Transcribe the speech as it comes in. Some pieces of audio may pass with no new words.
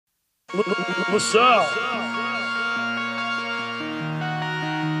What's up?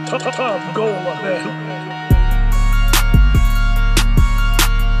 Top goal, man.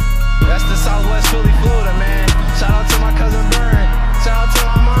 That's the Southwest Philly, Florida, man. Shout out to my cousin Burn. Shout out to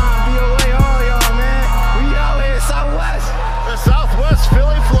my mom. BOA, all y'all, man. We out here, Southwest. The Southwest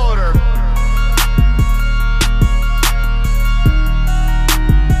Philly floater.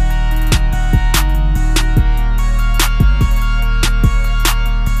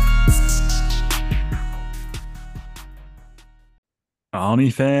 Omni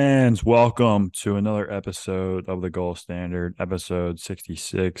fans, welcome to another episode of the Gold Standard, episode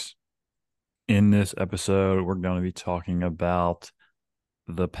 66. In this episode, we're going to be talking about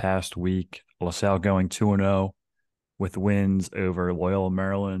the past week. LaSalle going 2-0 with wins over Loyola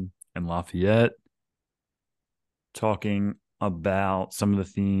Maryland and Lafayette. Talking about some of the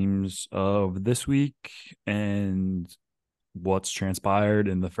themes of this week and what's transpired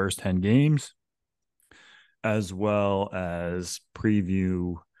in the first 10 games, as well as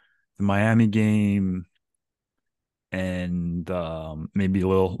preview the Miami game and maybe a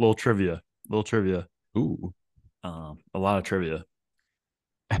little trivia. Ooh. A lot of trivia.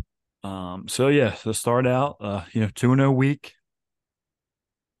 To start out, 2-0 week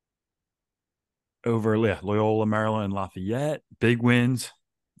over Loyola Maryland and Lafayette. Big wins.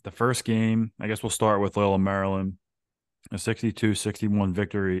 The first game, I guess we'll start with Loyola Maryland. A 62-61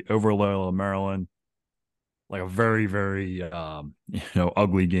 victory over Loyola Maryland. Like a very, very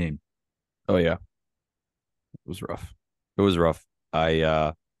ugly game. Oh yeah. It was rough.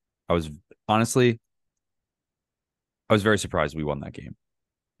 I was honestly very surprised we won that game.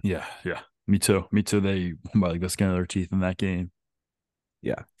 Yeah. Me too. They won by like the skin of their teeth in that game.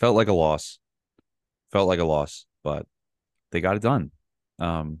 Yeah. Felt like a loss, but they got it done.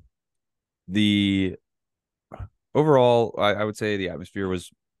 The overall, I would say the atmosphere was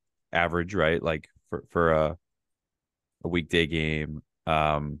average, right? Like for a weekday game.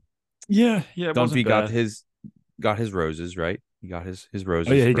 Yeah, it wasn't Dunphy bad. got his roses, right? He got his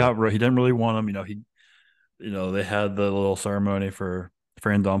roses. Oh yeah, he didn't really want them. They had the little ceremony for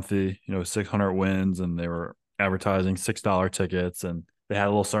Fran Dunphy. 600 wins, and they were advertising $6 tickets, and they had a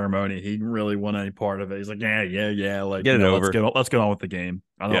little ceremony. He didn't really want any part of it. He's like, yeah, like Get it over. Let's get on with the game.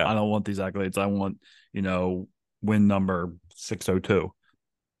 I don't want these accolades. I want win number 602.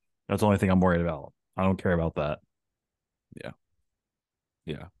 That's the only thing I'm worried about. I don't care about that.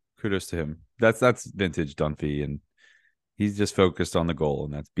 Yeah. Kudos to him. That's vintage Dunphy, and he's just focused on the goal,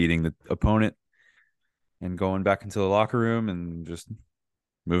 and that's beating the opponent and going back into the locker room and just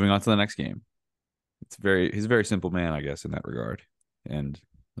moving on to the next game. He's a very simple man, I guess, in that regard. And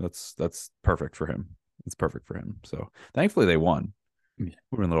that's perfect for him. It's perfect for him. So thankfully they won. Yeah. It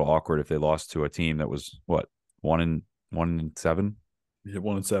would have been a little awkward if they lost to a team that was what, 1-7? Yeah,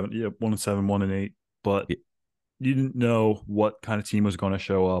 1-7. Yeah, 1-7, 1-8. But Yeah. you didn't know what kind of team was going to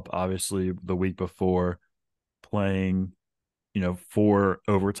show up. Obviously, the week before, playing, 4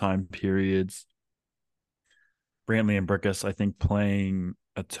 overtime periods. Brantley and Brickus, I think, playing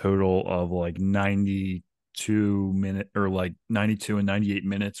a total of like 92 and 98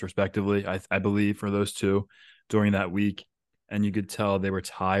 minutes, respectively, I believe, for those two during that week. And you could tell they were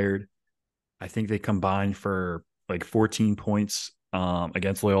tired. I think they combined for like 14 points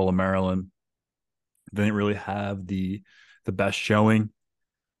against Loyola Maryland. They didn't really have the best showing.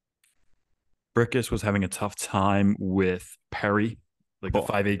 Brickus was having a tough time with Perry, like the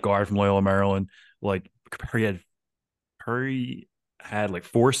 5'8" guard from Loyola Maryland. Like Perry had like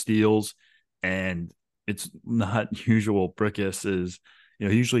 4 steals, and it's not usual. Brickus is,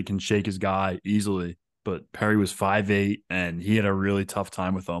 he usually can shake his guy easily, but Perry was 5'8", and he had a really tough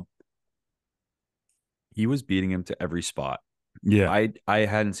time with him. He was beating him to every spot. Yeah. I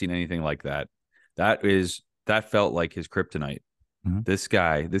hadn't seen anything like that. That felt like his kryptonite. Mm-hmm. This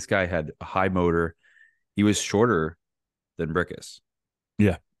guy had a high motor. He was shorter than Brickus.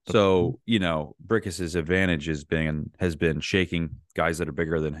 Yeah. So, Brickus's advantage has been shaking guys that are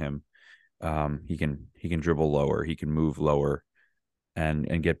bigger than him. He can dribble lower, he can move lower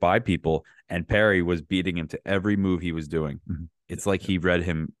and get by people. And Perry was beating him to every move he was doing. Mm-hmm. It's like he read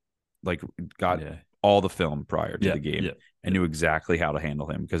him, like got all the film prior to the game and knew exactly how to handle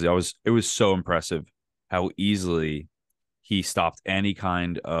him, because it was so impressive how easily he stopped any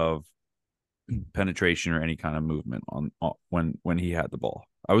kind of penetration or any kind of movement on when he had the ball.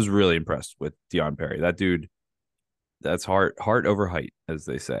 I was really impressed with Deion Perry. That dude, that's heart over height, as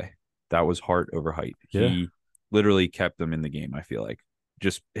they say. That was heart over height. Yeah. He literally kept them in the game, I feel like.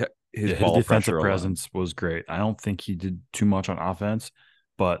 Just his ball defensive pressure presence was great. I don't think he did too much on offense,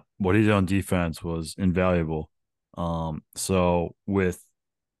 but what he did on defense was invaluable. So with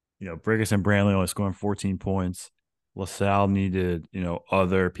Brigus and Brantley only scoring 14 points. LaSalle needed,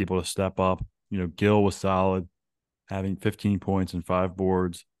 other people to step up. Gill was solid, having 15 points and 5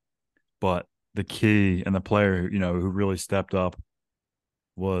 boards. But the key and the player, who really stepped up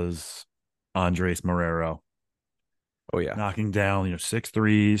was Andrés Marrero. Oh, yeah. Knocking down, 6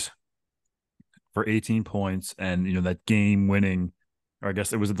 threes for 18 points and, that game winning, or I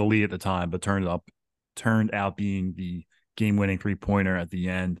guess it was the lead at the time, but turned out being the game winning 3-pointer at the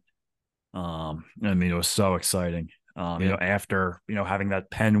end. It was so exciting. After, having that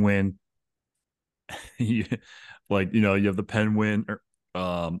Penn win, you have the Penn win, or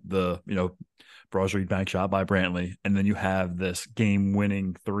the Broad Street bank shot by Brantley, and then you have this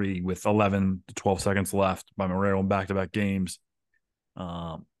game-winning 3 with 11 to 12 seconds left by Marrero in back-to-back games.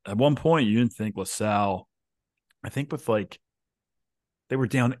 At one point, you didn't think LaSalle, I think with they were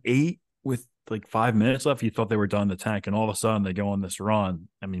down 8 with 5 minutes left, you thought they were done the tank, and all of a sudden they go on this run.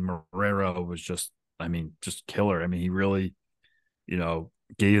 Marrero was just killer. He really,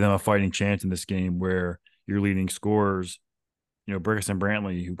 gave them a fighting chance in this game where your leading scorers, Brigus and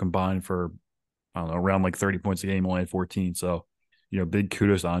Brantley, who combined for, I don't know, around 30 points a game, only had 14. So, big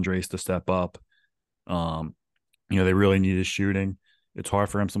kudos to Andres to step up. They really need his shooting. It's hard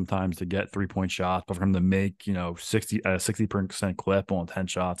for him sometimes to get 3-point shots, but for him to make, 60% clip on 10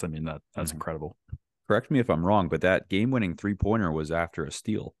 shots, that's incredible. Correct me if I'm wrong, but that game-winning 3-pointer was after a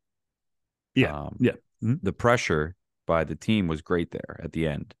steal. Yeah. The pressure by the team was great there at the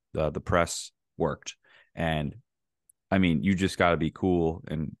end. The press worked. And, you just got to be cool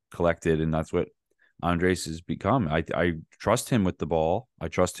and collected, and that's what Andres has become. I trust him with the ball. I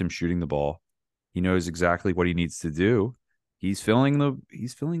trust him shooting the ball. He knows exactly what he needs to do. He's filling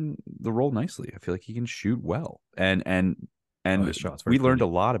the role nicely. I feel like he can shoot well. And his shots we learned a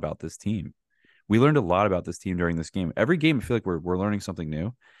lot about this team. We learned a lot about this team during this game. Every game, I feel like we're learning something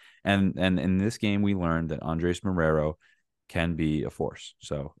new. And in this game, we learned that Andrés Marrero can be a force.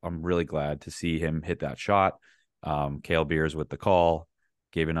 So I'm really glad to see him hit that shot. Cale Beers with the call,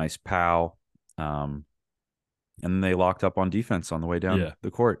 gave a nice pow. And then they locked up on defense on the way down the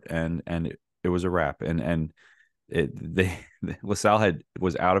court, and it was a wrap. And LaSalle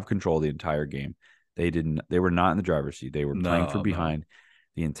was out of control the entire game. They were not in the driver's seat. They were playing from behind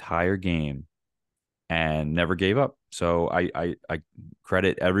the entire game and never gave up. So I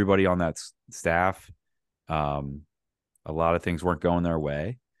credit everybody on that staff. A lot of things weren't going their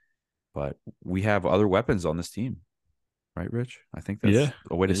way, but we have other weapons on this team. Right, Rich? I think that's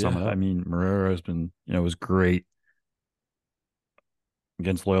a way to sum it up. Marrero has been, was great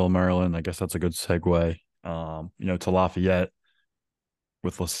against Loyola Maryland. I guess that's a good segue. To Lafayette,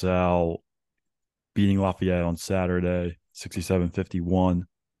 with LaSalle beating Lafayette on Saturday, 67-51.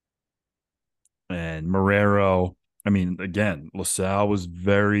 And Marrero, again, LaSalle was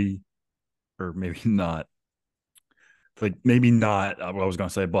very, or maybe not, maybe not what I was going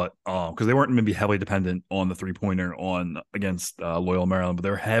to say, but because they weren't maybe heavily dependent on the 3-pointer against Loyola Maryland, but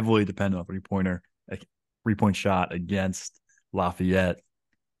they were heavily dependent on 3-point shot against Lafayette,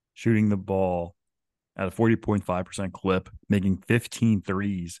 shooting the ball at a 40.5% clip, making 15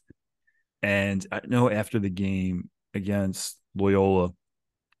 threes. And I know after the game against Loyola,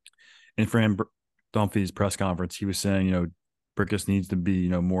 in Fran Dunphy's press conference, he was saying, Brigus needs to be,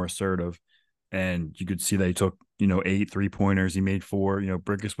 more assertive. And you could see that he took, 8 3-pointers. He made 4.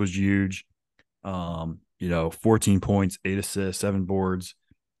 Brigus was huge. 14 points, 8 assists, 7 boards.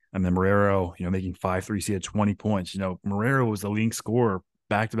 And then Marrero, making 5 threes. He had 20 points. Marrero was the leading scorer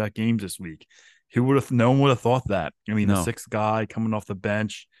back-to-back games this week. No one would have thought that. The sixth guy coming off the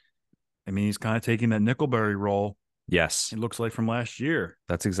bench. He's kind of taking that Nickelberry role. Yes. It looks like from last year.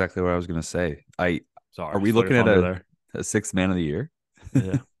 That's exactly what I was going to say. Sorry, are we looking at a sixth man of the year?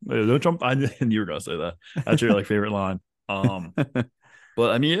 Yeah. Don't jump. I knew you were going to say that. That's your favorite line.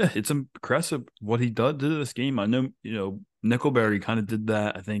 But it's impressive what he did to this game. I know, Nickelberry kind of did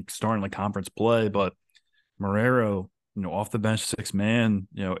that, I think, starting conference play, but Marrero, off the bench, 6-man,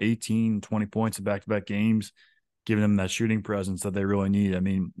 18, 20 points in back-to-back games, giving them that shooting presence that they really need.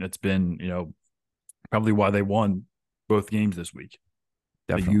 It's been, probably why they won both games this week.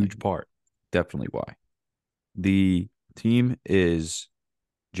 Definitely. A huge part. Definitely why. The team is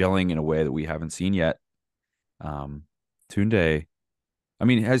gelling in a way that we haven't seen yet. Tunde,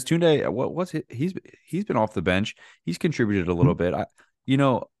 has Tunde, what's it? He's been off the bench. He's contributed a little bit. I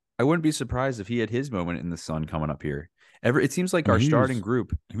wouldn't be surprised if he had his moment in the sun coming up here. It seems like our starting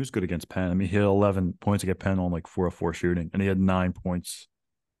group. He was good against Penn. He had 11 points against Penn on 4 of 4 shooting, and he had 9 points.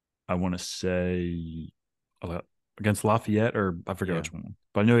 I want to say against Lafayette, or I forget which one.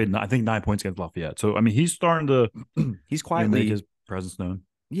 But I know I think 9 points against Lafayette. So he's starting to he's quietly make his presence known.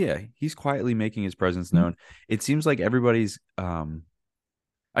 Yeah, he's quietly making his presence known. It seems like everybody's.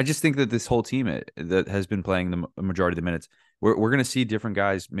 I just think that this whole team that has been playing the majority of the minutes, we're going to see different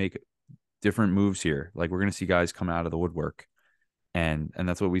guys make different moves here. Like we're going to see guys come out of the woodwork, and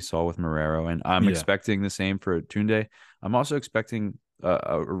that's what we saw with Marrero. And I'm expecting the same for Tunde. I'm also expecting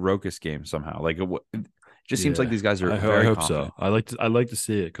a Rokas game somehow. Like it just seems like these guys are very I hope confident. so. I like to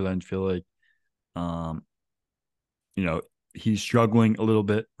see it because I feel like, um, you know, he's struggling a little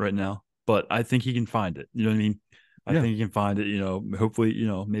bit right now, but I think he can find it. You know what I mean? I think he can find it. You know, hopefully,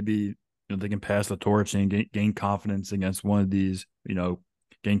 maybe they can pass the torch and gain confidence against one of these.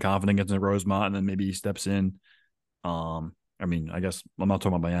 Gain confidence against Rosemont, and then maybe he steps in. I mean, I guess I'm not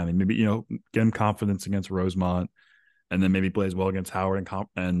talking about Miami. Maybe get him confidence against Rosemont, and then maybe plays well against Howard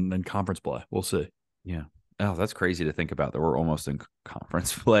and then conference play. We'll see. Yeah. Oh, that's crazy to think about that we're almost in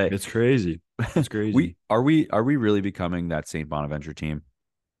conference play. It's crazy. It's crazy. Are we really becoming that St. Bonaventure team?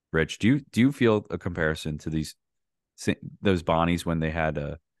 Rich, do you feel a comparison to those Bonnies when they had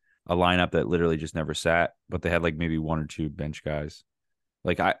a lineup that literally just never sat, but they had like maybe one or two bench guys?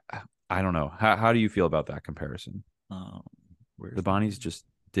 Like I don't know. How do you feel about that comparison? The Bonnies just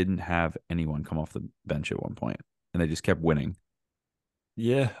didn't have anyone come off the bench at one point, and they just kept winning.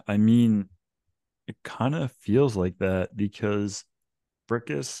 Yeah, I mean, it kind of feels like that because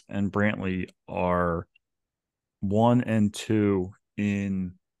Brickus and Brantley are 1 and 2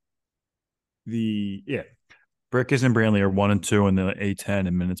 in Brickus and Brantley are 1 and 2 in the A10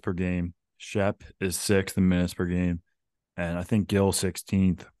 in minutes per game. Shep is 6th in minutes per game, and I think Gill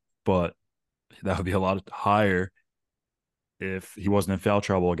 16th, but that would be a lot higher if he wasn't in foul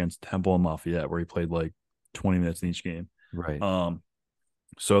trouble against Temple and Lafayette, where he played like 20 minutes in each game. Right.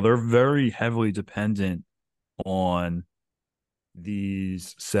 So they're very heavily dependent on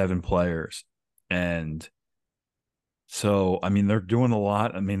these 7 players. And so, I mean, they're doing a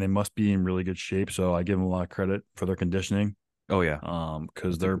lot. I mean, they must be in really good shape. So I give them a lot of credit for their conditioning. Oh yeah.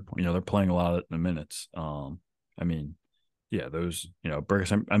 Because they're playing a lot of the minutes. I mean, yeah, those,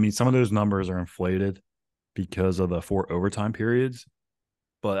 Bricks, I mean, some of those numbers are inflated because of the 4 overtime periods.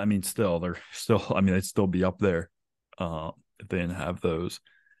 But I mean, they'd still be up there if they didn't have those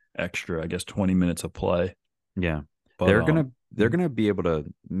extra, I guess, 20 minutes of play. Yeah. But they're gonna be able to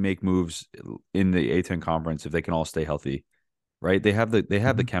make moves in the A10 conference if they can all stay healthy, right? They have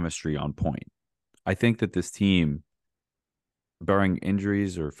the chemistry on point. I think that this team, barring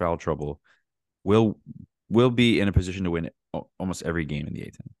injuries or foul trouble, will be in a position to win almost every game in the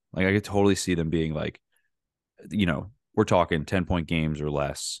A10. Like I could totally see them being like, we're talking 10-point games or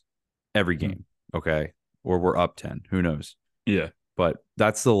less every game, okay? Or we're up 10, who knows? Yeah. But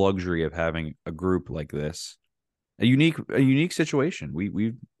that's the luxury of having a group like this. A unique situation.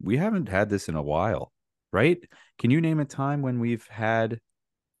 We haven't had this in a while, right? Can you name a time when we've had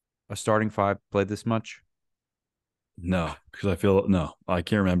a starting 5 play this much? No, because I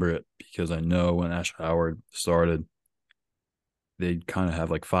can't remember it because I know when Ash Howard started, they'd kind of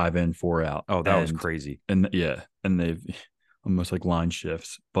have like 5 in, 4 out. Oh, that was crazy. And they've almost like line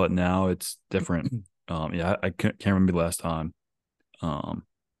shifts, but now it's different. I can't remember the last time.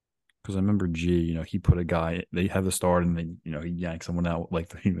 Because I remember G, he put a guy, they have the start and then, he yanked someone out like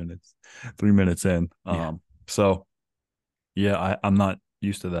 3 minutes in. So yeah, I'm not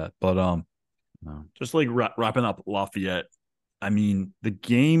used to that, but no. Just like wrapping up Lafayette. I mean, the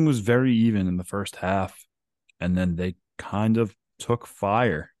game was very even in the first half, and then they kind of took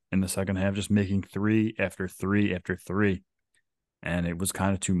fire in the second half, just making 3 after 3 after 3, and it was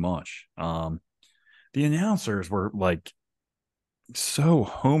kind of too much. The announcers were like so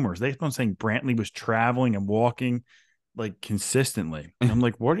homers. They kept on saying Brantley was traveling and walking like consistently. And I'm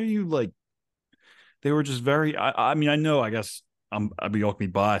like, what are you like? They were just very. I mean, I know. I guess I'd be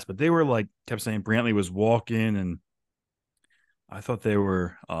biased, but they were like kept saying Brantley was walking, and I thought they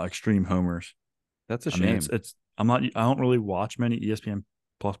were extreme homers. That's a shame. It's I don't really watch many ESPN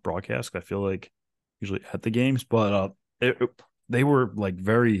Plus broadcasts. I feel like usually at the games, but they were like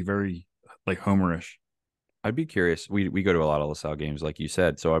very, very like homerish. I'd be curious. We go to a lot of LaSalle games, like you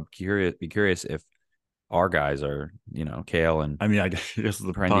said. So I'd be curious if our guys are, Kale and I mean, I guess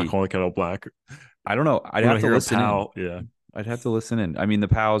the calling Kettle Black. I don't know. I'd have to listen in. Yeah, I'd have to listen in. I mean, the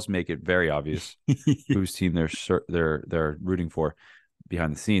Pals make it very obvious whose team they're rooting for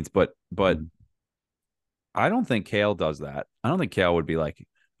behind the scenes, but I don't think Kale does that. I don't think Kale would be like,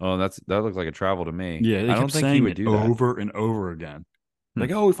 "Oh, that looks like a travel to me." Yeah, I don't think he would do that over and over again.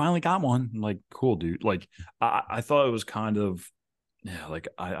 Like, oh, we finally got one. Like, cool, dude. Like, I thought it was kind of, like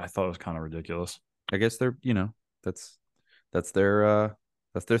I thought it was kind of ridiculous. I guess they're, that's their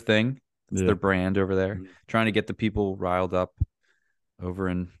thing. That's their brand over there, trying to get the people riled up. over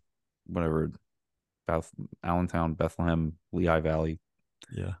in whatever Allentown, Bethlehem, Lehigh Valley.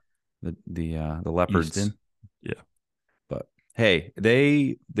 Yeah. The Leopards. Easton. Yeah. But hey,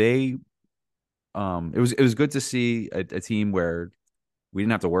 it was good to see a team where we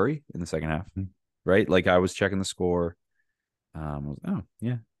didn't have to worry in the second half, right? Like I was checking the score. Oh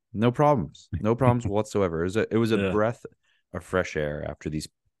yeah, no problems whatsoever. It was a breath of fresh air after these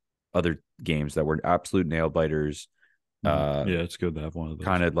other games that were absolute nail biters. Yeah, it's good to have one of those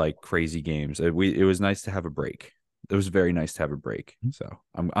kind of like crazy games. It was nice to have a break. It was very nice to have a break. So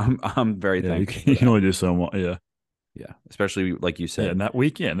I'm very thankful. You can only do so much. Yeah. Yeah, especially like you said. Yeah, and that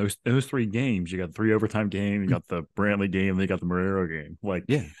weekend, those 3 games, you got the 3 overtime game, you got the Brantley game, then you got the Marrero game. Like,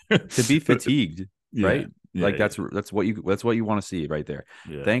 yeah, to be fatigued, right? Like that's what you want to see right there.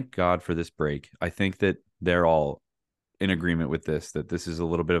 Yeah. Thank God for this break. I think that they're all in agreement with this, that this is a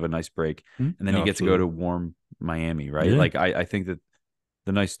little bit of a nice break, and then you get to go to warm Miami, right? Yeah. Like I think that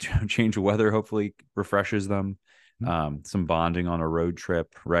the nice change of weather hopefully refreshes them. Some bonding on a road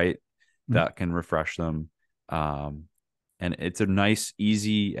trip, right? That can refresh them. And it's a nice,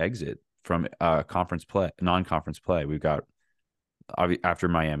 easy exit from non-conference play. We've got after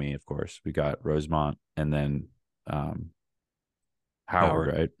Miami, of course, we got Rosemont and then Howard,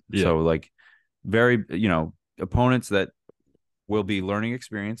 right? Yeah. So like very, opponents that will be learning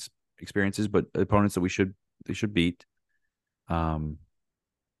experiences, but opponents that they should beat. Sans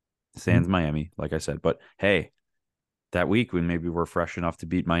Miami, like I said, but hey, that week when maybe we're fresh enough to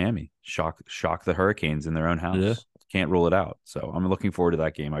beat Miami, shock the Hurricanes in their own house. Yeah. Can't rule it out. So I'm looking forward to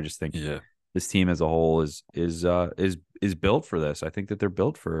that game. I just think this team as a whole is built for this. I think that they're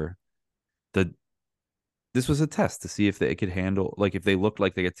built for this was a test to see if they could handle, like if they looked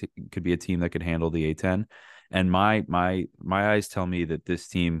like they could be a team that could handle the A10. And my eyes tell me that this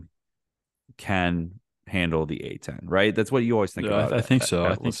team can handle the A10, right? That's what you always think about. I think so.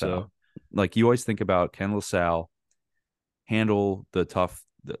 I think so. Like you always think about, can LaSalle handle the tough,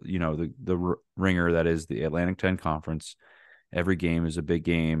 the ringer that is the Atlantic 10 Conference? Every game is a big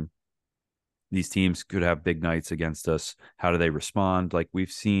game. These teams could have big nights against us. How do they respond? Like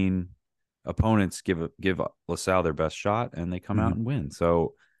we've seen opponents give LaSalle their best shot and they come out and win.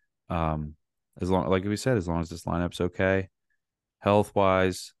 So as long as this lineup's okay, health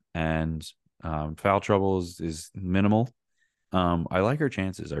wise, and foul trouble is minimal, I like our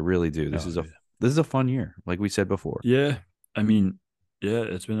chances. I really do. This is a fun year, like we said before. Yeah, I mean,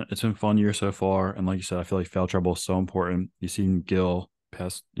 it's been a fun year so far, and like you said, I feel like foul trouble is so important. You've seen Gil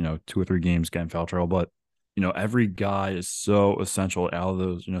past 2 or 3 games getting foul trouble, but every guy is so essential out of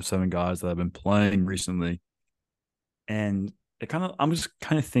those 7 guys that have been playing recently, and I'm just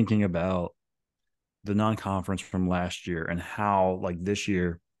kind of thinking about the non-conference from last year and how like this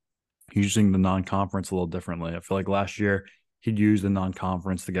year using the non-conference a little differently. I feel like last year he'd use the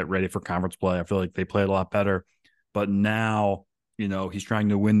non-conference to get ready for conference play. I feel like they played a lot better, but now, he's trying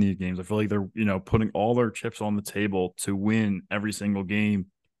to win these games. I feel like they're, putting all their chips on the table to win every single game.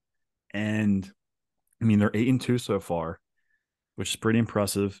 And I mean, they're 8-2 so far, which is pretty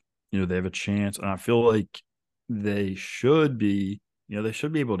impressive. They have a chance, and I feel like they should be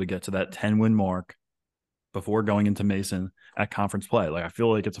able to get to that 10-win mark before going into Mason at conference play. Like I feel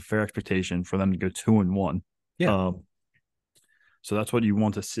like it's a fair expectation for them to go 2-1. Yeah. So that's what you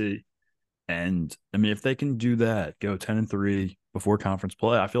want to see. And I mean, if they can do that, go 10-3 before conference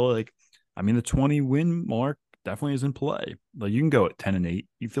play, I feel like, the 20-win mark definitely is in play. Like you can go at 10-8.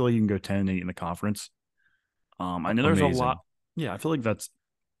 You feel like you can go 10-8 in the conference. I know there's a lot. Yeah, I feel like that's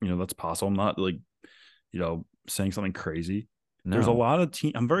possible. I'm not like, saying something crazy. No. There's a lot of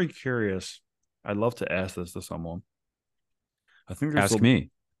teams. I'm very curious. I'd love to ask this to someone. I think ask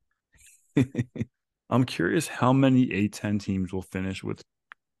me. I'm curious how many A10 teams will finish with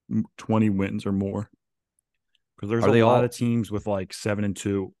 20 wins or more. Because there's a lot of teams with like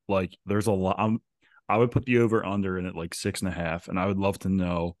 7-2. Like there's a lot. I would put the over under in at like 6.5, and I would love to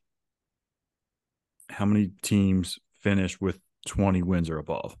know how many teams finish with 20 wins or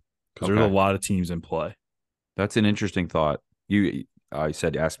above. Because there's a lot of teams in play. That's an interesting thought. I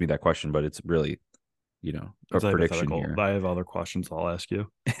said ask me that question, but it's really, a prediction here. I have other questions I'll ask you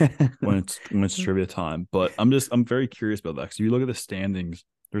when it's trivia time. But I'm very curious about that. Because you look at the standings,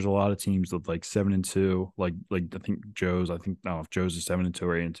 there's a lot of teams with like 7-2. Like I think Joe's. I don't know if Joe's is 7-2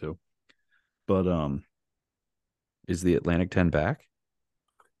 or 8-2. But is the Atlantic 10 back?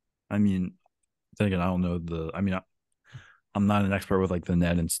 I mean, then again, I don't know I'm not an expert with like the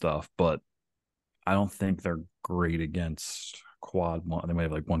net and stuff, but I don't think they're great against quad one. They might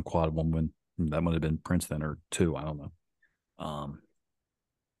have like one quad one win. That might have been Princeton or 2. I don't know.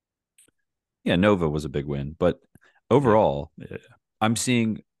 Yeah, Nova was a big win, but overall, I'm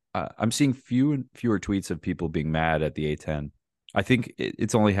seeing fewer tweets of people being mad at the A10. I think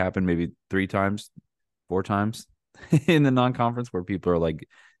it's only happened maybe 3 times, 4 times in the non-conference where people are like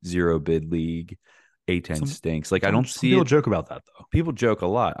 0 bid league, A10 stinks. Like I don't see people it. joke about that though. People joke a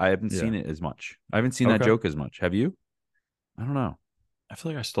lot. I haven't seen it as much. I haven't seen that joke as much. Have you? I don't know. I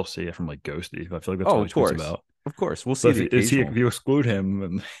feel like I still see it from like Ghosty. I feel like that's what he tweets about. Of course, we'll see. If you exclude him,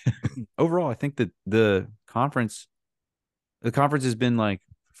 and overall, I think that the conference has been like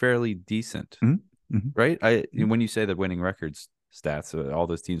fairly decent, right? When you say that winning records stats, all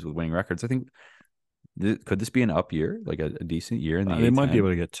those teams with winning records, I think could this be an up year, like a decent year in the? They might be able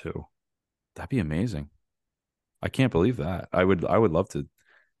to get 2. That'd be amazing. I can't believe that. I would love to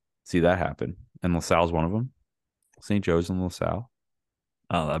see that happen. And LaSalle's one of them. St. Joe's and LaSalle.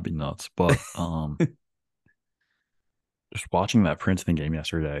 Oh, that'd be nuts. But just watching that Princeton game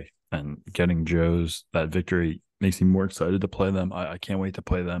yesterday and getting Joe's that victory makes me more excited to play them. I can't wait to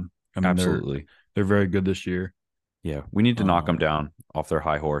play them. I mean, absolutely, they're very good this year. Yeah, we need to knock them down off their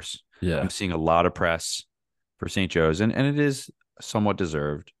high horse. Yeah, I'm seeing a lot of press for St. Joe's, and it is somewhat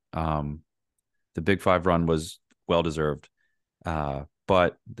deserved. The Big 5 run was well deserved,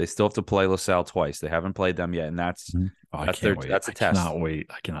 but they still have to play LaSalle twice. They haven't played them yet, and that's that's a test. I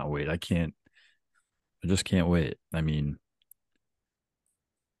cannot wait. I just can't wait. I mean,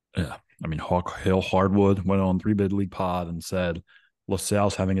 yeah. I mean, Hawk Hill Hardwood went on 3-bid league pod and said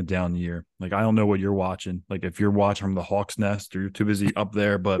LaSalle's having a down year. Like, I don't know what you're watching. Like, if you're watching from the Hawk's Nest or you're too busy up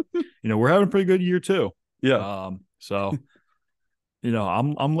there, but we're having a pretty good year too. Yeah. So,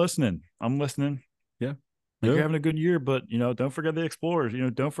 I'm listening. Yeah. You're having a good year, but don't forget the Explorers.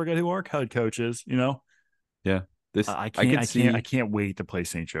 Don't forget who our head coach is. Yeah. I can't wait to play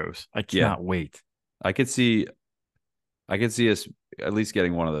St. Joe's. I cannot wait. I could see us at least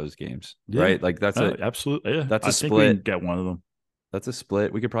getting one of those games, right? Like that's absolutely. Yeah. That's a split. We can get one of them. That's a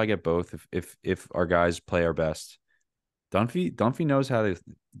split. We could probably get both if our guys play our best. Dunphy knows how to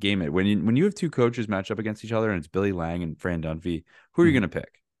game it. When you have 2 coaches match up against each other and it's Billy Lang and Fran Dunphy, who are you going to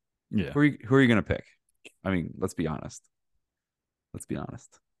pick? Yeah. Who are you going to pick? I mean, let's be honest.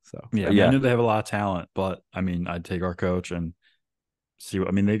 So yeah, I know they have a lot of talent, but I mean, I'd take our coach and see what.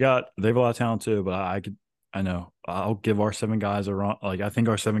 I mean, they have a lot of talent too, but I'll give our 7 guys a run. Like, I think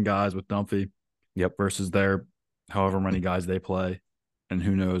our 7 guys with Dunphy, versus their however many guys they play, and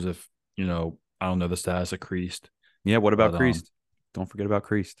who knows if I don't know the status of Creased. Yeah, what about Creased? Don't forget about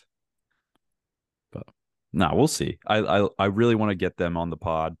Creased. But no, we'll see. I really want to get them on the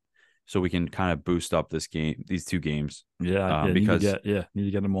pod so we can kind of boost up these 2 games. Yeah, because need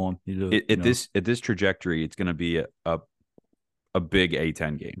to get them on. At this trajectory, it's going to be a big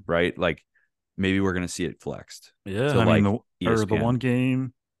A10 game, right? Like, maybe we're going to see it flexed. Yeah, I mean, the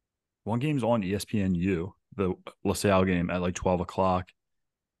one game's on ESPNU, the LaSalle game at like 12 o'clock.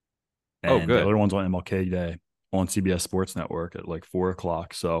 And good. The other one's on MLK Day on CBS Sports Network at like 4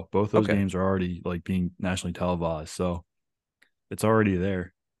 o'clock. So both those games are already like being nationally televised. So it's already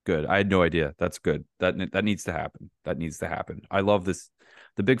there. Good. I had no idea. That's good. That needs to happen. I love this.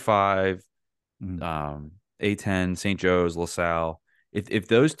 The Big 5, A10, St. Joe's, LaSalle. If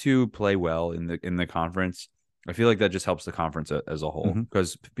those 2 play well in the conference, I feel like that just helps the conference as a whole,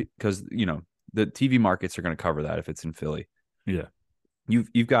 because the TV markets are going to cover that if it's in Philly. Yeah.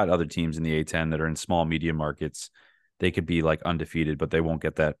 You've got other teams in the A10 that are in small media markets. They could be like undefeated, but they won't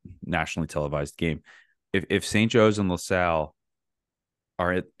get that nationally televised game. If St. Joe's and LaSalle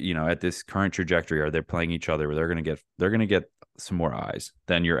are at this current trajectory, are they playing each other, where they're going to get some more eyes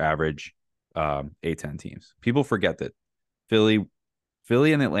than your average A10 teams. People forget that Philly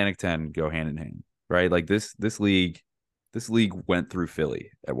and Atlantic 10 go hand in hand, right? Like this league went through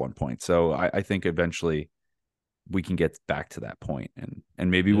Philly at one point. So I think eventually we can get back to that point,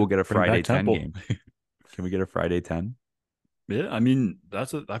 and maybe we'll get a Friday 10 game. Can we get a Friday 10? Yeah, I mean, I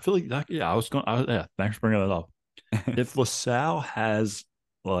feel like that. Yeah, thanks for bringing that up. If LaSalle has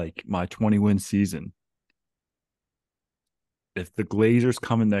like my 20-win season, if the Glazers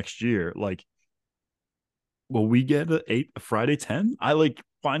coming next year, like, will we get a Friday 10?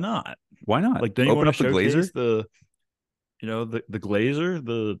 Why not? Why not? Like, don't you want to showcase the Glazer,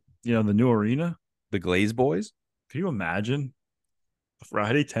 the new arena, the Glaze Boys? Can you imagine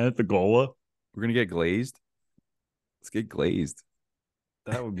Friday 10 at the Gola? We're gonna get glazed. Let's get glazed.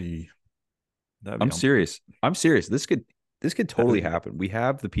 That would be. I'm serious. This could totally happen. We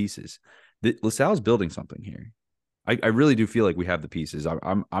have the pieces. LaSalle's building something here. I really do feel like we have the pieces.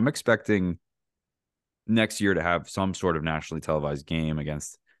 I'm expecting next year to have some sort of nationally televised game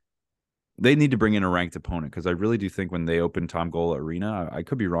against they need to bring in a ranked opponent because I really do think when they opened Tom Gola Arena, I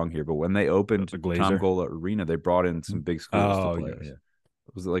could be wrong here, but when they opened Tom Gola Arena, they brought in some big schools to play. Yeah.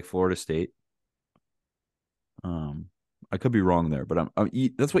 Was it like Florida State? I could be wrong there, but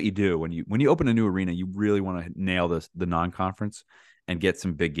that's what you do when you open a new arena. You really want to nail the non-conference and get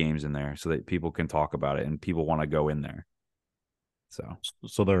some big games in there so that people can talk about it and people want to go in there. So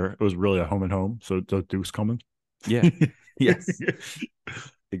it was really a home and home. So the Duke's coming. Yeah. Yes.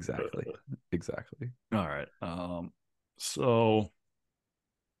 Exactly. All right. So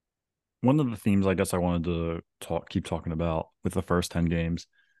one of the themes I guess I wanted to keep talking about with the first 10 games.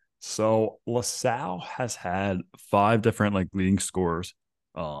 So LaSalle has had 5 different leading scorers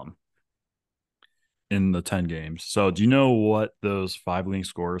in the 10 games. So do you know what those 5 leading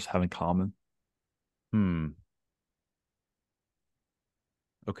scorers have in common?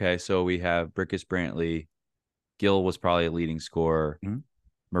 Okay, so we have Brickus Brantley. Gill was probably a leading scorer. Mm-hmm.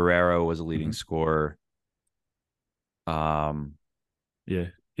 Marrero was a leading scorer. Yeah,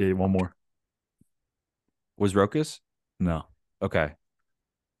 one more. Was Rokas? No. Okay.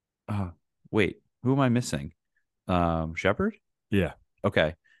 Wait, who am I missing? Shepard? Yeah.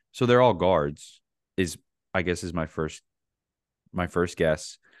 Okay. So they're all guards is my first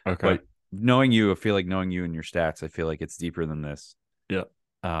guess. Okay. But knowing you and your stats, I feel like it's deeper than this. Yeah.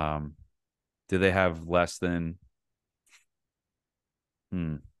 Do they have less than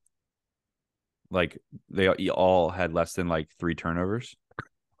they all had less than 3 turnovers?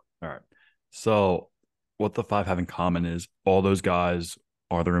 All right. So what the 5 have in common is all those guys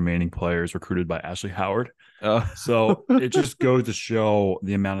are the remaining players recruited by Ashley Howard. So it just goes to show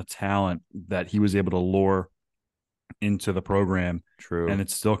the amount of talent that he was able to lure into the program. True. And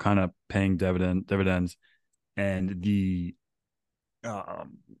it's still kind of paying dividends. And the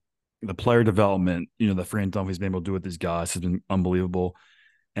player development, that Fran Dunphy's been able to do with these guys has been unbelievable.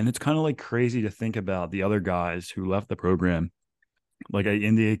 And it's kind of crazy to think about the other guys who left the program.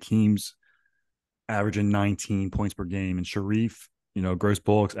 India Akeem's averaging 19 points per game, and Sharif, Gross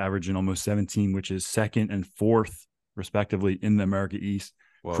Bullock's averaging almost 17, which is 2nd and 4th, respectively, in the America East.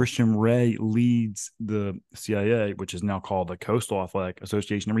 Whoa. Christian Ray leads the CIA, which is now called the Coastal Athletic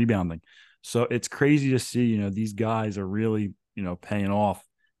Association in rebounding. So it's crazy to see, these guys are really, paying off.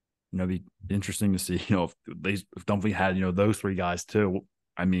 Be interesting to see, if Dunphy had, those 3 guys too.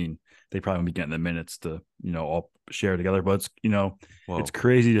 I mean, they probably won't be getting the minutes to, all share together. But it's, it's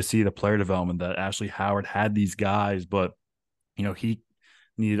crazy to see the player development that Ashley Howard had these guys, but he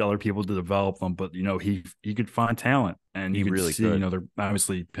needed other people to develop them. But he could find talent, and you really see, they're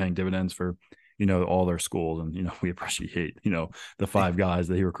obviously paying dividends for all their schools, and we appreciate the 5 guys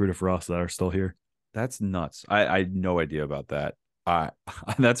that he recruited for us that are still here. That's nuts. I had no idea about that.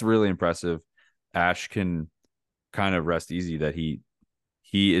 That's really impressive. Ash can kind of rest easy that he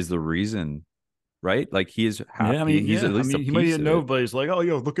is the reason, right? He is happy. Yeah, he's at least he might even know, but he's oh,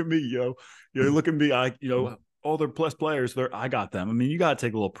 look at me, look at me. All their plus players, I got them. I mean, you got to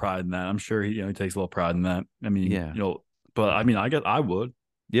take a little pride in that. I'm sure he takes a little pride in that. I mean, but I mean, I would.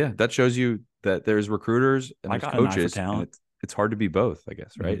 Yeah, that shows you that there's recruiters and there's coaches. And it's hard to be both, I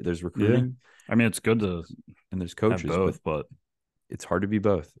guess, right? Mm-hmm. There's recruiting. Yeah. I mean, it's good to and there's coaches, both, but it's hard to be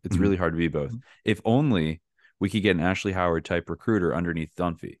both. It's really hard to be both. If only we could get an Ashley Howard type recruiter underneath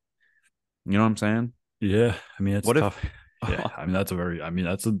Dunphy. You know what I'm saying? Yeah. I mean, it's tough. Yeah, I mean that's a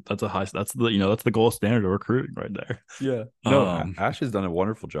high. That's the gold standard of recruiting right there. Yeah, no, Ash has done a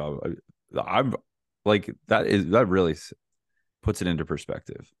wonderful job. I'm that really puts it into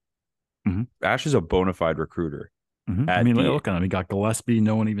perspective. Mm-hmm. Ash is a bona fide recruiter. Mm-hmm. I mean, look at him. He got Gillespie.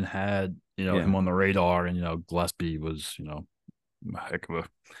 No one even had him on the radar, and Gillespie was a heck of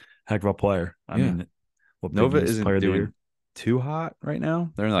a player. I mean, Nova isn't doing too hot right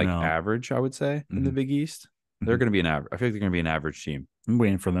now. They're average, I would say, in the Big East. They're going to be an average. I feel like they're going to be an average team. I'm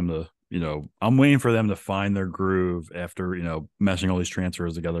waiting for them to, find their groove after, meshing all these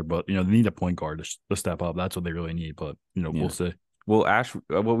transfers together. But, they need a point guard to step up. That's what they really need. But, we'll see. Well, Ash,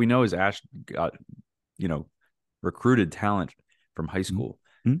 what we know is Ash got, recruited talent from high school.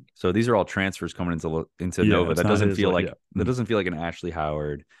 Mm-hmm. So these are all transfers coming into Nova. That doesn't feel like an Ashley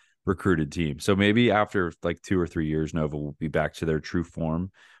Howard recruited team. So maybe after 2 or 3 years, Nova will be back to their true form.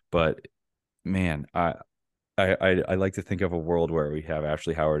 But man, I like to think of a world where we have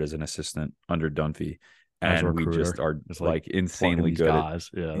Ashley Howard as an assistant under Dunphy, and we just are insanely good. That'd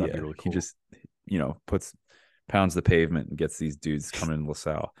be really cool. He just pounds the pavement and gets these dudes coming in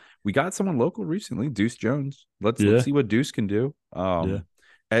LaSalle. We got someone local recently, Deuce Jones. Let's see what Deuce can do.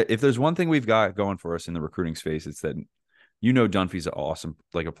 If there's one thing we've got going for us in the recruiting space, it's that Dunphy's awesome,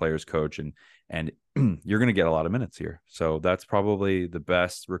 like a player's coach, and you're going to get a lot of minutes here. So that's probably the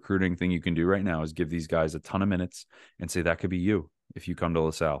best recruiting thing you can do right now is give these guys a ton of minutes and say that could be you if you come to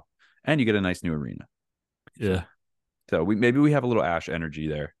LaSalle, and you get a nice new arena. Yeah. So maybe we have a little Ash energy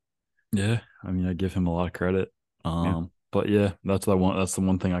there. Yeah. I mean, I give him a lot of credit. But yeah, that's the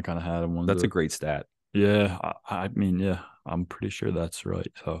one thing I kind of had. That's a great stat. Yeah. I mean, yeah, I'm pretty sure that's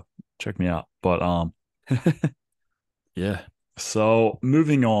right. So check me out. But yeah. So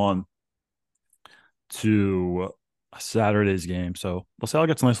moving on to Saturday's game. So LaSalle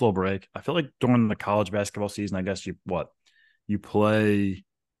gets a nice little break. I feel like during the college basketball season, I guess you play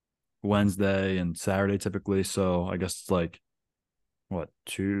Wednesday and Saturday typically. So I guess it's like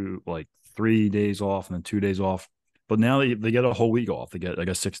 3 days off and then 2 days off. But now they get a whole week off. They get, I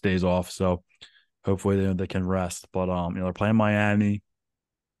guess, 6 days off. So hopefully they can rest. But they're playing Miami.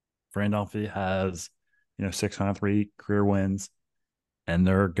 Fran Dunphy has 603 career wins, and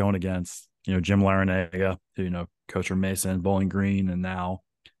they're going against Jim Larinaga, who coach from Mason, Bowling Green, and now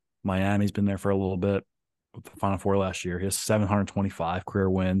Miami's been there for a little bit with the Final Four last year. He has 725 career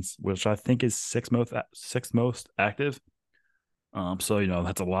wins, which I think is sixth most active. So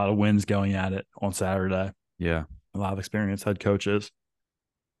that's a lot of wins going at it on Saturday. Yeah, a lot of experienced head coaches.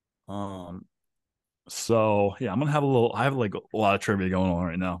 So yeah, I have like a lot of trivia going on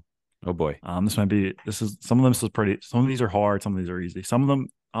right now. Oh boy. Some of these are hard, some of these are easy. Some of them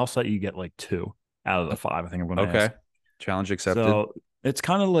I'll say you get like 2 out of the 5. I think I'm going to ask. Challenge accepted. So it's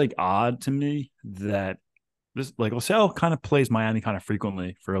kind of like odd to me that this, like, LaSalle kind of plays Miami kind of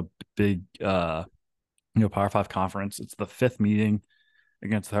frequently for a big Power 5 conference. It's the 5th meeting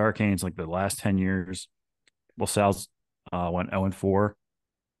against the Hurricanes, like the last 10 years. LaSalle's went 0-4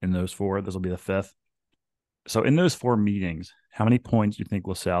 in those 4. This will be the 5th. So in those 4 meetings, how many points do you think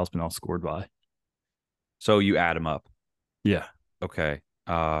LaSalle's been outscored by? So you add them up. Yeah. Okay.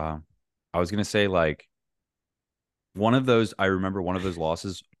 I was going to say, like, one of those, I remember one of those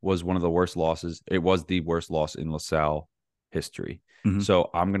losses was one of the worst losses. It was the worst loss in LaSalle history. Mm-hmm. So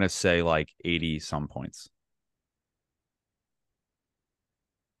I'm going to say like 80 some points.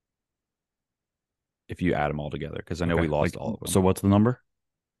 If you add them all together, because I know we lost all of them. So what's the number?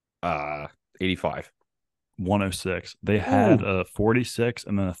 85. 106. They had a 46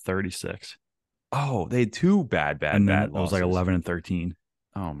 and then a 36. Oh, they had 2 bad losses. It was like 11 and 13.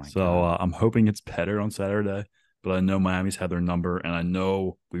 Oh my god. So I'm hoping it's better on Saturday, but I know Miami's had their number, and I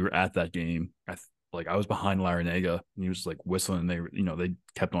know we were at that game. I was behind Larinaga, and he was like whistling, and they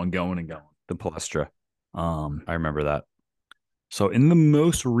kept on going and going. The Palestra. I remember that. So in the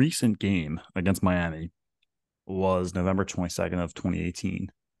most recent game against Miami was November 22nd of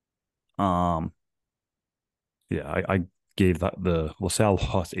 2018. Yeah, I gave that the LaSalle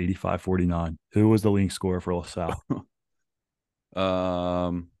lost 85-49. Who was the leading scorer for LaSalle?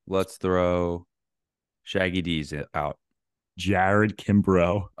 Let's throw Shaggy D's out. Jared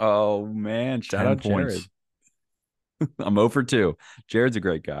Kimbrough. Oh man, shout out points. Jared. I'm 0 for 2. Jared's a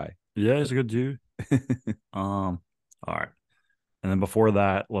great guy. Yeah, he's a good dude. All right. And then before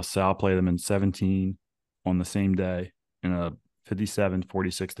that, LaSalle played them in 17 on the same day in a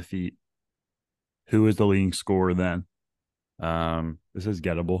 57-46 defeat. Who is the leading scorer then? This is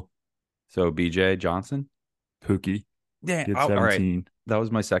gettable. So BJ Johnson? Pookie. Yeah, he had 17. All right. That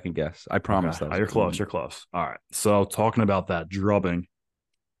was my second guess. I promise. Okay. You're close. You're close. All right. So talking about that drubbing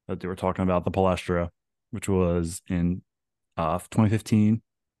that they were talking about, the Palestra, which was in 2015,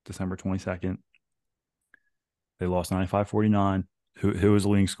 December 22nd. They lost 95-49. Who was the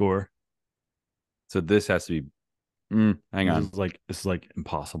leading scorer? So this has to be. Hang on. This is like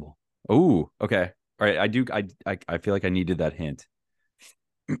impossible. Oh, okay. All right. I feel like I needed that hint.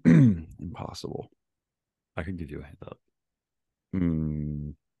 Impossible. I could give you a hint up.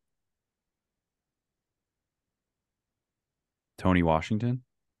 Tony Washington?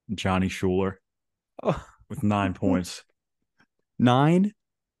 Johnny Schuler. Oh. With 9 points. 9?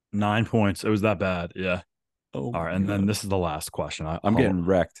 9 points. It was that bad. Yeah. Oh, all right. And then this is the last question. I'm getting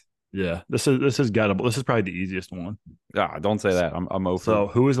wrecked. Yeah. This is gettable. This is probably the easiest one. Don't say that. I'm over. So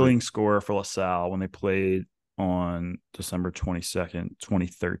who was the leading scorer for LaSalle when they played on December 22nd,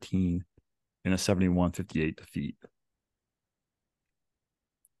 2013 in a 71-58 defeat?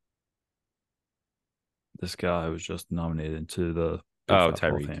 This guy was just nominated to the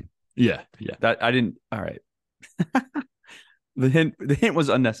Tyreek. Yeah. That I didn't. All right. The hint was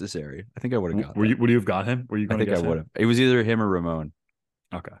unnecessary. I think I would have got. Would you have got him? Were you going to guess him? I would have. It was either him or Ramon.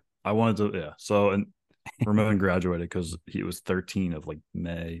 Okay. I wanted to. Yeah. So and Ramon graduated because he was 13 of like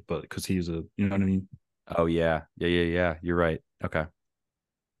May, but because he was you know what I mean? Oh yeah. You're right. Okay.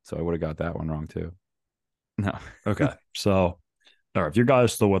 So I would have got that one wrong too. No. Okay. So, all right. If you guys are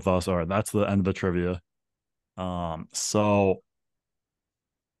still with us, all right, that's the end of the trivia. So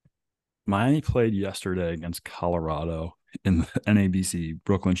Miami played yesterday against Colorado in the NABC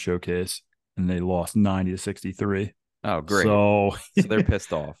Brooklyn Showcase, and they lost 90-63. Oh, great. So, So they're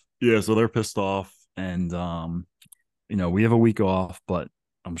pissed off. yeah, so they're pissed off, and we have a week off, but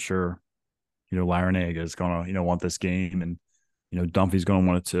I'm sure Larinaga is gonna want this game, and Dunphy's gonna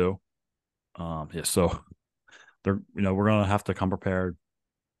want it too. Yeah, so we're gonna have to come prepared.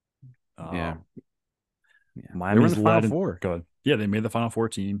 Yeah. Miami's they were in the Final led Four. Good. Yeah, they made the Final Four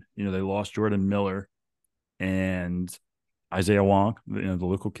team. They lost Jordan Miller and Isaiah Wong, the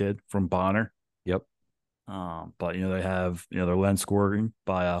local kid from Bonner. Yep. But they have their led scoring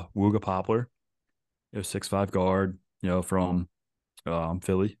by Wooga Poplar, 6'5" guard, from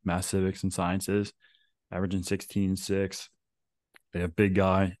Philly, Mass Civics and Sciences, averaging 16-6. They have big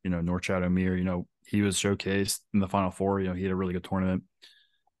guy, Norchad Amir. He was showcased in the Final Four. He had a really good tournament.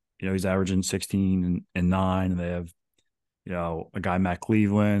 He's averaging 16 and 9, and they have a guy, Matt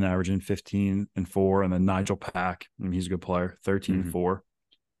Cleveland, averaging 15 and 4, and then Nigel Pack. He's a good player, 13 and 4.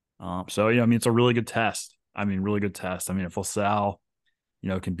 So it's a really good test. Really good test. If LaSalle,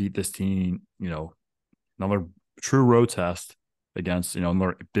 can beat this team, another true road test against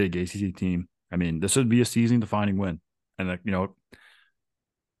another big ACC team. This would be a season-defining win, and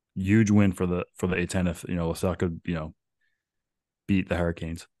huge win for the A10 if LaSalle could beat the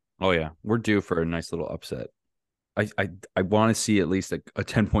Hurricanes. Oh yeah, we're due for a nice little upset. I want to see at least a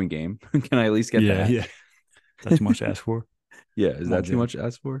 10-point game. Can I at least get that? Yeah. Is that too much to ask for? Yeah, is that too much to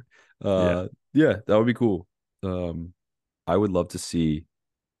ask for? Yeah, that would be cool. I would love to see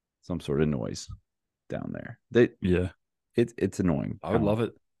some sort of noise down there. It's annoying. I would love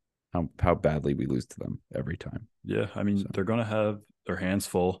it. How badly we lose to them every time. Yeah, they're gonna have their hands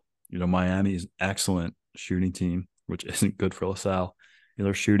full. Miami's an excellent shooting team, which isn't good for LaSalle.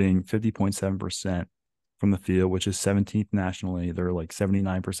 They're shooting 50.7% from the field, which is 17th nationally. They're like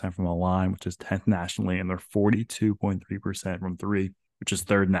 79% from the line, which is 10th nationally, and they're 42.3% from three, which is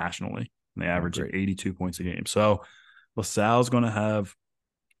third nationally. And they average 82 points a game. So LaSalle's going to have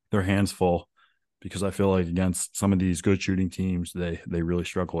their hands full because I feel like against some of these good shooting teams, they really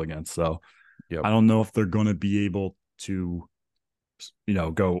struggle against. So I don't know if they're going to be able to,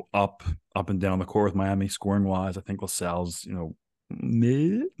 go up and down the court with Miami scoring wise. I think LaSalle's,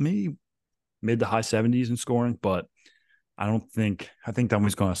 mid to high 70s in scoring, but I think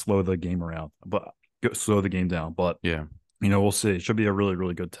Dunphy's going to slow the game around, but slow the game down. But we'll see. It should be a really,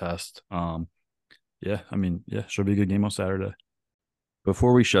 really good test. Should be a good game on Saturday.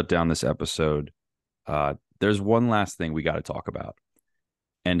 Before we shut down this episode, there's one last thing we got to talk about,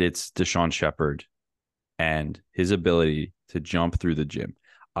 and it's Deshaun Shepherd and his ability to jump through the gym.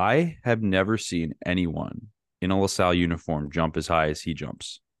 I have never seen anyone in a LaSalle uniform jump as high as he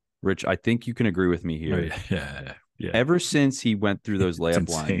jumps. Rich, I think you can agree with me here. Yeah. Ever since he went through those layup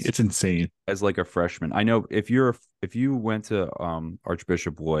lines, it's insane. As like a freshman, I know if you went to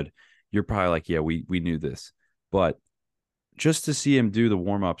Archbishop Wood, you're probably like, yeah, we knew this. But just to see him do the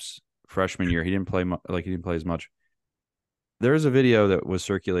warm ups freshman year, he didn't play as much. There's a video that was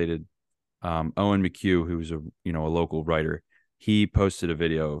circulated. Owen McHugh, who's a local writer, he posted a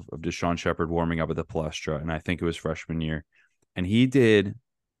video of Deshaun Shepherd warming up at the Palestra, and I think it was freshman year, and he did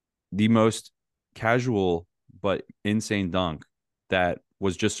the most casual but insane dunk that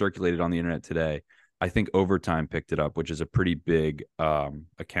was just circulated on the internet today. I think Overtime picked it up, which is a pretty big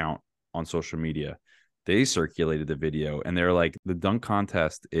account on social media. They circulated the video, and they're like, the dunk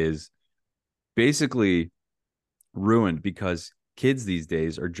contest is basically ruined because kids these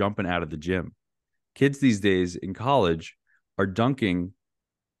days are jumping out of the gym. Kids these days in college are dunking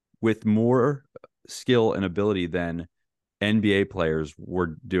with more skill and ability than NBA players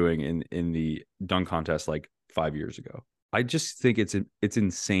were doing in the dunk contest like 5 years ago. I just think it's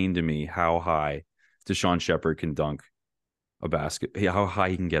insane to me how high Deshaun Shepherd can dunk a basket, how high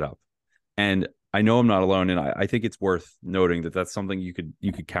he can get up. And I know I'm not alone, and I think it's worth noting that that's something you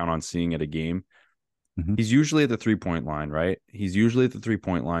could count on seeing at a game. Mm-hmm. He's usually at the 3-point line, right? He's usually at the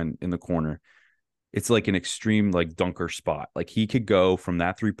 3-point line in the corner. It's like an extreme like dunker spot. Like he could go from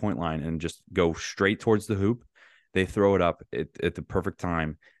that 3-point line and just go straight towards the hoop. They throw it up at the perfect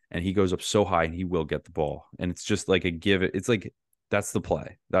time, and he goes up so high, and he will get the ball. And it's just like a give it. It's like that's the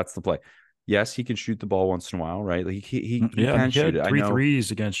play. That's the play. Yes, he can shoot the ball once in a while, right? Like he can shoot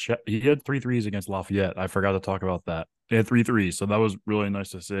it. He had 3 threes against Lafayette. I forgot to talk about that. He had 3 threes, so that was really nice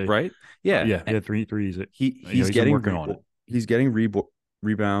to see. Right? Yeah, yeah. He had 3 threes. He's getting working on it. He's getting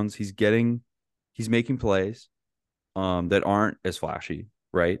rebounds. He's making plays, that aren't as flashy,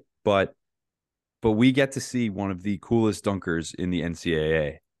 right? But but we get to see one of the coolest dunkers in the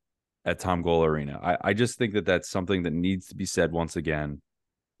NCAA at Tom Gola Arena. I just think that that's something that needs to be said once again.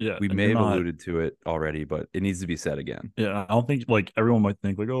 Yeah, we may have alluded to it already, but it needs to be said again. Yeah, I don't think like everyone might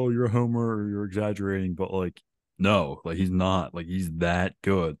think like, oh, you're a homer or you're exaggerating, but like, no, like he's not. Like he's that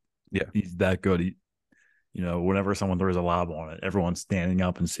good. Yeah, he's that good. Whenever someone throws a lob on it, everyone's standing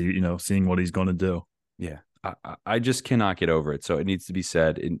up and seeing what he's going to do. Yeah, I just cannot get over it. So it needs to be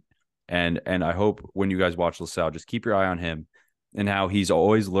said. And I hope when you guys watch LaSalle, just keep your eye on him and how he's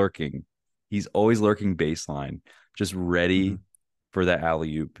always lurking. He's always lurking baseline, just ready for that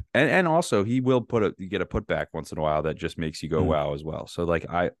alley oop. And also he will you get a putback once in a while that just makes you go wow as well. So like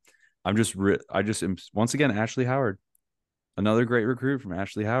I just am once again Ashley Howard, another great recruit from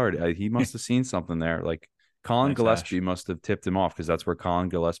Ashley Howard. He must have seen something there. Like Colin Gillespie must have tipped him off because that's where Colin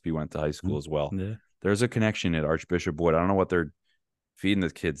Gillespie went to high school as well. Yeah. There's a connection at Archbishop Wood. I don't know what they're feeding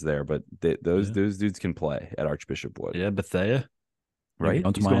the kids there, but those dudes can play at Archbishop Wood. Yeah, Bethea, right?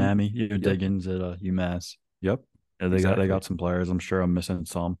 Going to Miami. Diggins at UMass. Yep. Yeah, they got some players. I'm sure I'm missing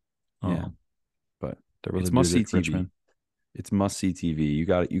some. Yeah, but there was it's must see TV. It's must see TV.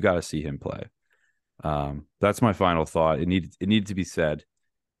 You got to see him play. That's my final thought. It needed to be said.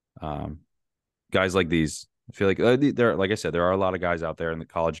 Guys like these, I feel like like I said, there are a lot of guys out there in the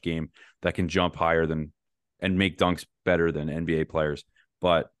college game that can jump higher than and make dunks better than NBA players.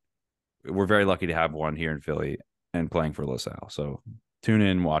 But we're very lucky to have one here in Philly and playing for LaSalle. So tune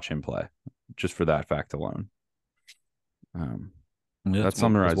in, watch him play, just for that fact alone. That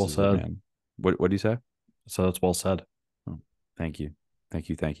summarizes well said. it, man. What do you say? So that's well said. Oh, thank you.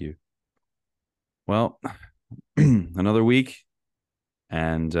 Well, another week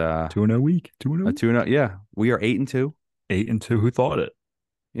and 2-0 week. 2-0. A 2-0. Yeah, we are 8-2. 8-2. Who thought it?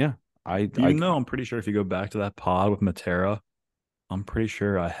 Yeah, I know. I'm pretty sure if you go back to that pod with Matera, I'm pretty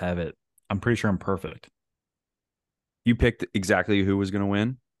sure I have it. I'm pretty sure I'm perfect. You picked exactly who was going to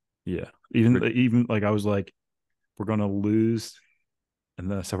win. Yeah, even like I was like, we're going to lose,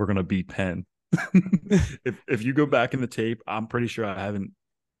 and then I said we're going to beat Penn. if you go back in the tape, I'm pretty sure I haven't.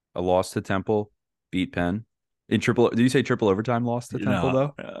 A loss to Temple, beat Penn in triple. Did you say triple overtime loss to Temple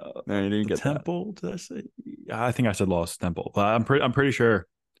though? No, you didn't get Temple. That. Did I say? I think I said loss to Temple. But I'm pretty sure.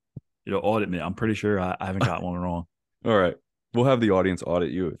 Audit me. I'm pretty sure I haven't got one wrong. All right, we'll have the audience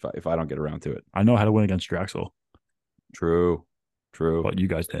audit you if I don't get around to it. I know how to win against Drexel. True. But you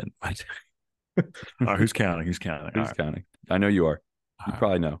guys didn't. All right, who's counting? Who's counting? I know you are. You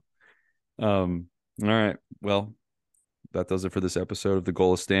probably know. All right. Well, that does it for this episode of the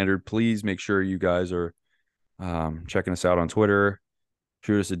Goal Standard. Please make sure you guys are checking us out on Twitter.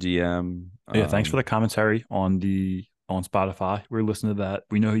 Shoot us a DM. Yeah, thanks for the commentary on Spotify. We're listening to that.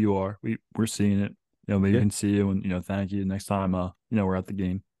 We know who you are. We're seeing it. Maybe we can see you and thank you next time we're at the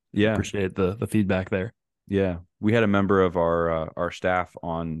game. Yeah. Appreciate the feedback there. Yeah. We had a member of our staff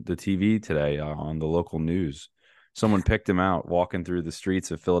on the TV today on the local news. Someone picked him out walking through the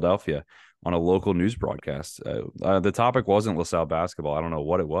streets of Philadelphia on a local news broadcast. The topic wasn't LaSalle basketball. I don't know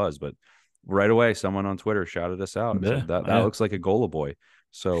what it was, but right away, someone on Twitter shouted us out. And said, that looks like a Gola boy.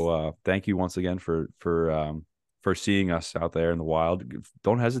 So thank you once again for seeing us out there in the wild.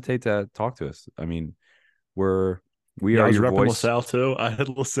 Don't hesitate to talk to us. I mean, we are your repping voice. LaSalle too. I had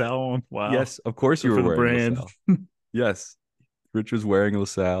LaSalle on. Wow. Yes, of course you were wearing LaSalle. Yes, Rich was wearing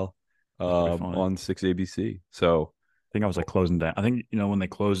LaSalle on 6ABC. So I think I was like closing down. I think when they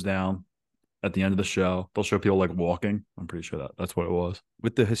close down at the end of the show, they'll show people like walking. I'm pretty sure that's what it was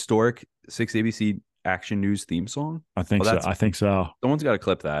with the historic 6ABC Action News theme song. I think so. Someone's got to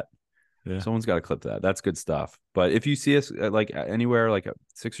clip that. Yeah, someone's got to clip that. That's good stuff. But if you see us like anywhere, like a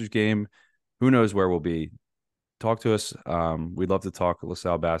Sixers game, who knows where we'll be? Talk to us. We'd love to talk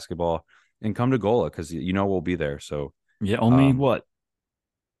LaSalle basketball and come to Gola because we'll be there. So yeah, only what?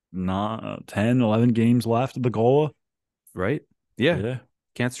 Not 10, 11 games left of the Gola, right? Yeah.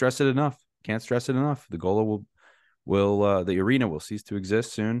 Can't stress it enough. The Gola will the arena will cease to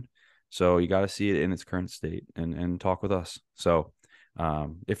exist soon. So you got to see it in its current state and talk with us. So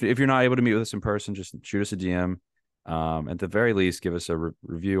if you're not able to meet with us in person, just shoot us a DM. At the very least, give us a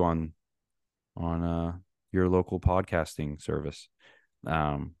review on your local podcasting service.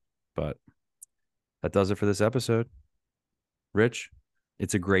 But that does it for this episode. Rich,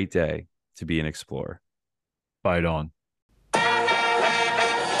 it's a great day to be an explorer. Fight on.